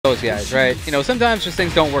those guys, right? You know, sometimes just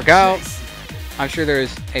things don't work out. I'm sure there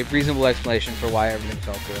is a reasonable explanation for why everything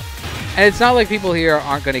fell through. And it's not like people here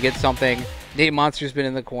aren't going to get something. Nate Monster's been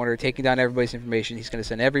in the corner taking down everybody's information. He's going to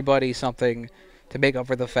send everybody something to make up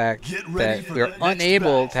for the fact that we're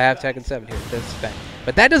unable to have Tekken 7 here this event.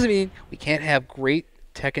 But that doesn't mean we can't have great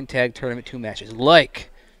Tekken Tag Tournament 2 matches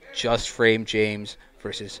like JustFrameJames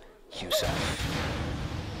versus QSEF.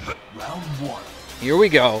 Round 1. Here we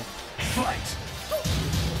go. Fight.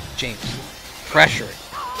 James pressuring.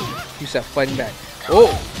 QSEF fighting back.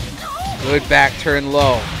 Oh! Good back turn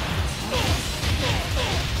low.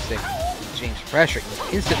 James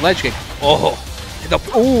pressuring. Instant ledge kick. Oh!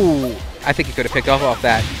 Ooh! I think he could have picked up off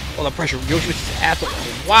that. Oh, the pressure. Yoshimitsu's at the...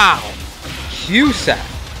 Wow!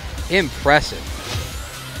 QSEF. Impressive.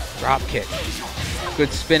 Drop kick.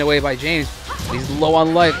 Good spin away by James. He's low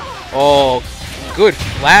on life. Oh, good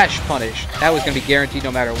flash punish. That was going to be guaranteed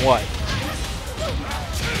no matter what.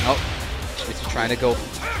 Oh, Yoshimitsu trying to go.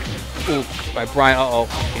 Ooh, by Brian. Uh-oh.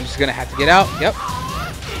 James is going to have to get out. Yep.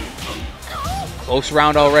 Close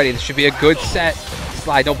round already. This should be a good set.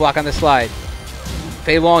 Slide. Don't block on the slide.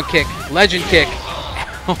 Fei Long kick. Legend kick.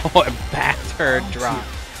 Oh, and back turn drop.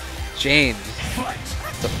 James.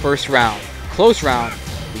 The first round. Close round.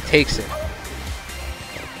 He takes it.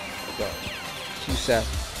 Go. QSEF.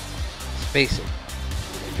 Spacing.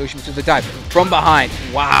 Yoshimitsu the dive. From behind.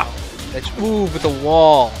 Wow. That's, ooh, with the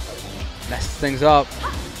wall. Messes things up.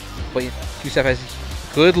 But QSEF has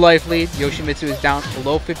good life lead. Yoshimitsu is down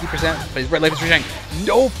below 50%, but his red life is returning.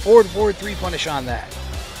 No forward 3 punish on that.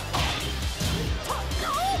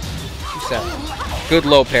 QSEF. Good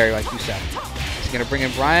low parry by QSEF. He's going to bring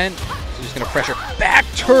in Brian. He's just going to pressure. Back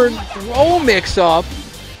turn throw mix up.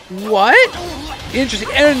 What? Interesting.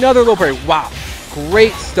 And another low parry. Wow.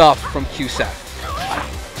 Great stuff from QSEF. Wow.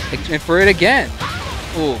 And for it again.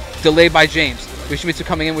 Ooh. Delayed by James. Yoshimitsu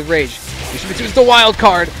coming in with rage. Yoshimitsu is the wild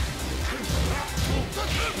card.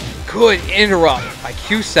 Good interrupt by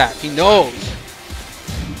QSEF. He knows.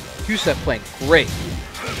 QSEF playing great.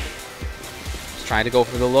 He's trying to go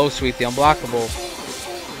for the low sweep, the unblockable.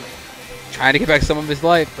 Trying to get back some of his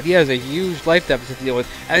life, but he has a huge life deficit to deal with.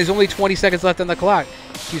 And there's only 20 seconds left on the clock.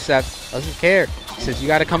 QSEF doesn't care. He says, you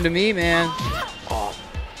got to come to me, man. Oh.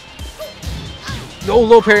 No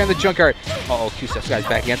low parry on the junkyard. Uh-oh, QSEF's guy's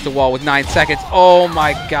back against the wall with 9 seconds. Oh,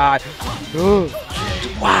 my God.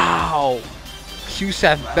 Wow.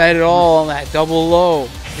 QSEF bet it all on that double low.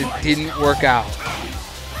 It didn't work out.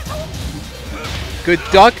 Good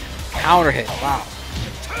duck. Counter hit. Wow.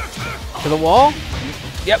 To the wall.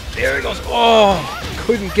 Yep, there he goes. Oh,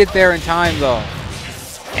 couldn't get there in time, though.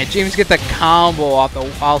 And James get the combo off the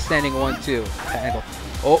while standing 1-2.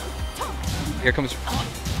 Oh, here comes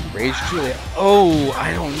Rage Julia. Oh,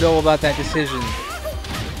 I don't know about that decision.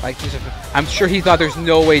 Like, I'm sure he thought there's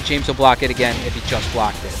no way James will block it again if he just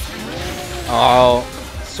blocked it. Oh,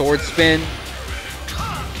 sword spin.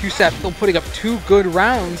 QSEF still putting up 2 good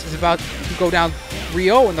rounds. Is about to go down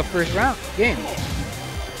 3-0 in the first round game.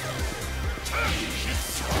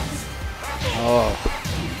 Oh,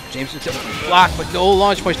 James was blocked, but no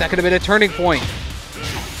launch push. That could have been a turning point.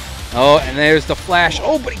 Oh, and there's the flash.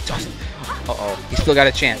 Oh, but he doesn't. Uh-oh, he still got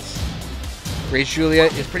a chance. Rage Julia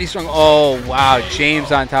is pretty strong. Oh, wow,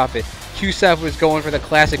 James on top of it. QSEF was going for the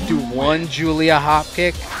classic do 1 Julia hop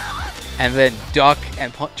kick and then duck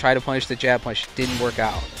and try to punish the jab punch. Didn't work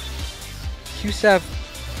out. QSEF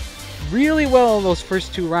really well in those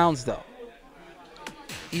first 2 rounds, though.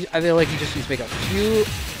 I feel like he just needs to make a few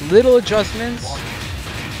little adjustments,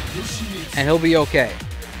 and he'll be okay.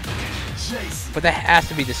 But that has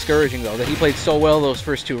to be discouraging, though, that he played so well those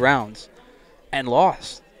first 2 rounds and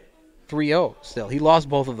lost 3-0 still. He lost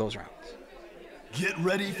both of those rounds. Get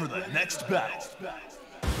ready for the next battle.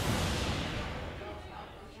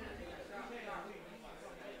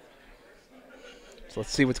 So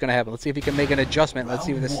let's see what's going to happen. Let's see if he can make an adjustment. Let's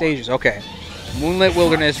see what the stage is. Okay. Moonlit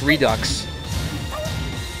Wilderness Redux.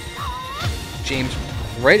 James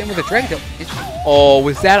right in with a dragon tail. Oh,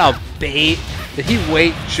 was that a bait? Did he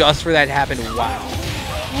wait just for that to happen? Wow.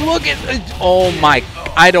 Look at the, oh my,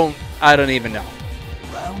 I don't even know.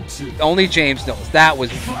 Only James knows. That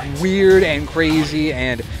was weird and crazy,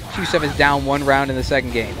 and QSEF is down 1 round in the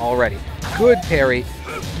second game already. Good parry.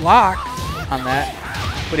 Block on that.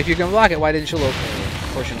 But if you can block it, why didn't you low parry?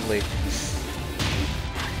 Unfortunately.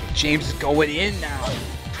 James is going in now.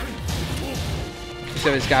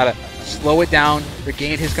 QSEF has got to slow it down,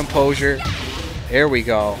 regain his composure. There we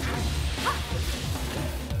go.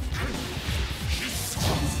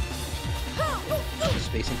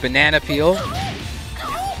 Spacing banana peel.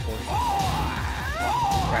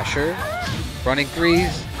 Pressure. Running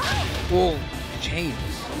 3s. Oh, James.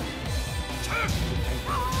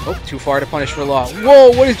 Oh, too far to punish for law. Whoa,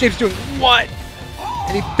 what is James doing? What?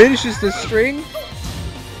 And he finishes the string.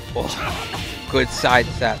 Oh, good side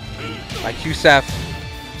step by QSEF.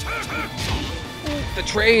 The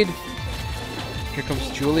trade. Here comes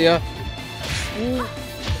Julia. Ooh.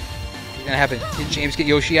 What's gonna happen? Did James get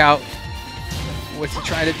Yoshi out? What's he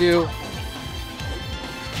trying to do?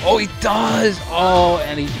 Oh, he does! Oh,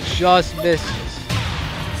 and he just misses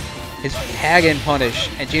his tag and punish.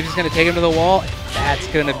 And James is gonna take him to the wall. That's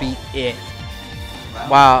gonna be it.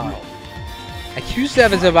 Wow. And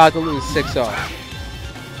QSEF is about to lose 6-0.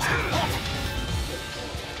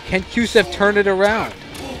 Can QSEF turn it around?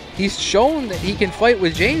 He's shown that he can fight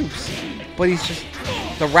with James, but he's just,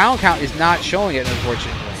 the round count is not showing it,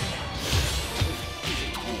 unfortunately.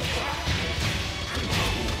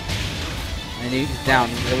 And he's down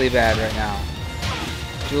really bad right now.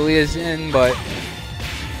 Julia's in, but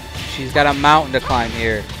she's got a mountain to climb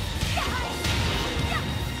here.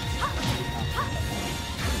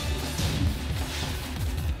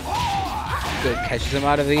 Good, catches him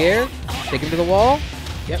out of the air. Take him to the wall.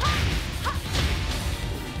 Yep.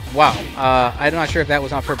 Wow, I'm not sure if that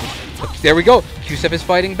was on purpose. But there we go. QSEF is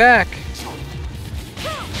fighting back.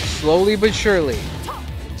 Slowly but surely.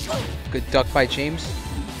 Good duck by James.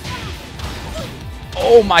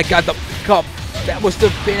 Oh my god, the cup. That was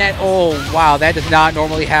the Binet. Oh, wow, that does not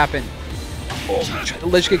normally happen. Oh, try the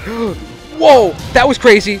ledge kick. Whoa, that was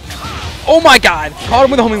crazy. Oh my god, caught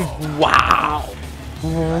him with a homing. Wow.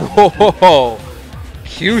 Whoa.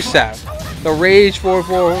 QSEF. The rage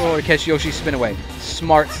 4-4 to catch Yoshi spin away.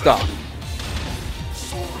 Smart stuff.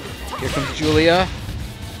 Here comes Julia.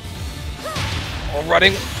 Oh,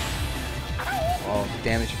 running. Oh,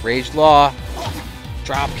 damage. Rage Law.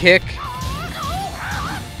 Drop kick.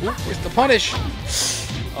 Ooh, where's the punish?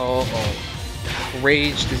 Oh.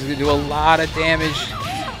 Rage. This is going to do a lot of damage.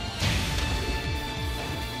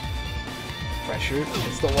 Pressure.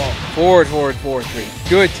 It's the wall. Forward, 3.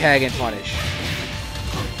 Good tag and punish.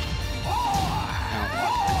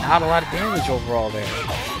 Not a lot of damage overall there.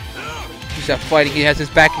 QSEF fighting. He has his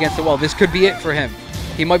back against the wall. This could be it for him.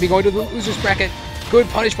 He might be going to the loser's bracket. Good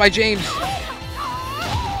punish by James.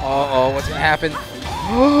 Uh-oh, what's going to happen?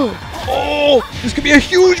 Oh, this could be a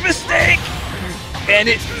huge mistake. And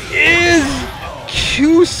it is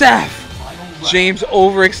QSEF. James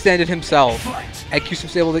overextended himself. And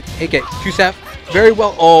QSEF's able to take it. QSEF, very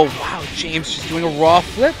well. Oh, wow. James just doing a raw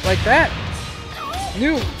flip like that.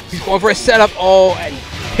 New. He's going for a setup. Oh, and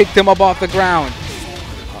picked him up off the ground.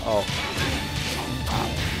 Uh-oh.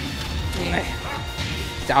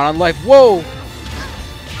 Down on life. Whoa.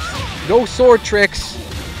 No sword tricks.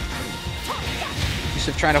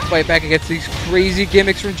 QSEF trying to fight back against these crazy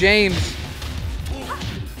gimmicks from James.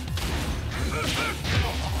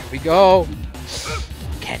 Here we go.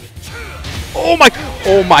 Kenny. Oh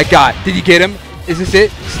my god. Did he get him? Is this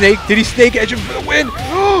it? Snake? Did he snake edge him for the win?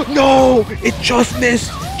 No! It just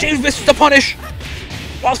missed. James misses the punish.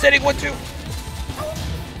 While standing 1-2.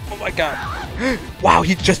 Oh my god. Wow,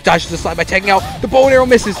 he just dodged the slide by tagging out. The bow and arrow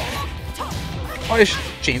misses. Punish.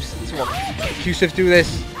 James. Can QSEF do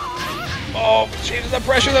this? Oh, James the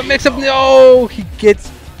pressure, the mix-up. No! He gets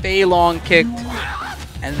Fei Long kicked.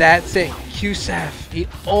 And that's it. QSEF. He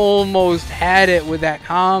almost had it with that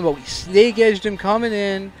combo. He snake edged him coming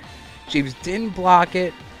in. James didn't block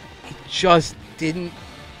it. He just didn't.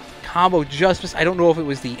 Combo just missed. I don't know if it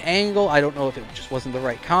was the angle. I don't know if it just wasn't the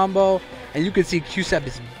right combo. And you can see QSEF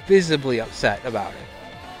is visibly upset about it.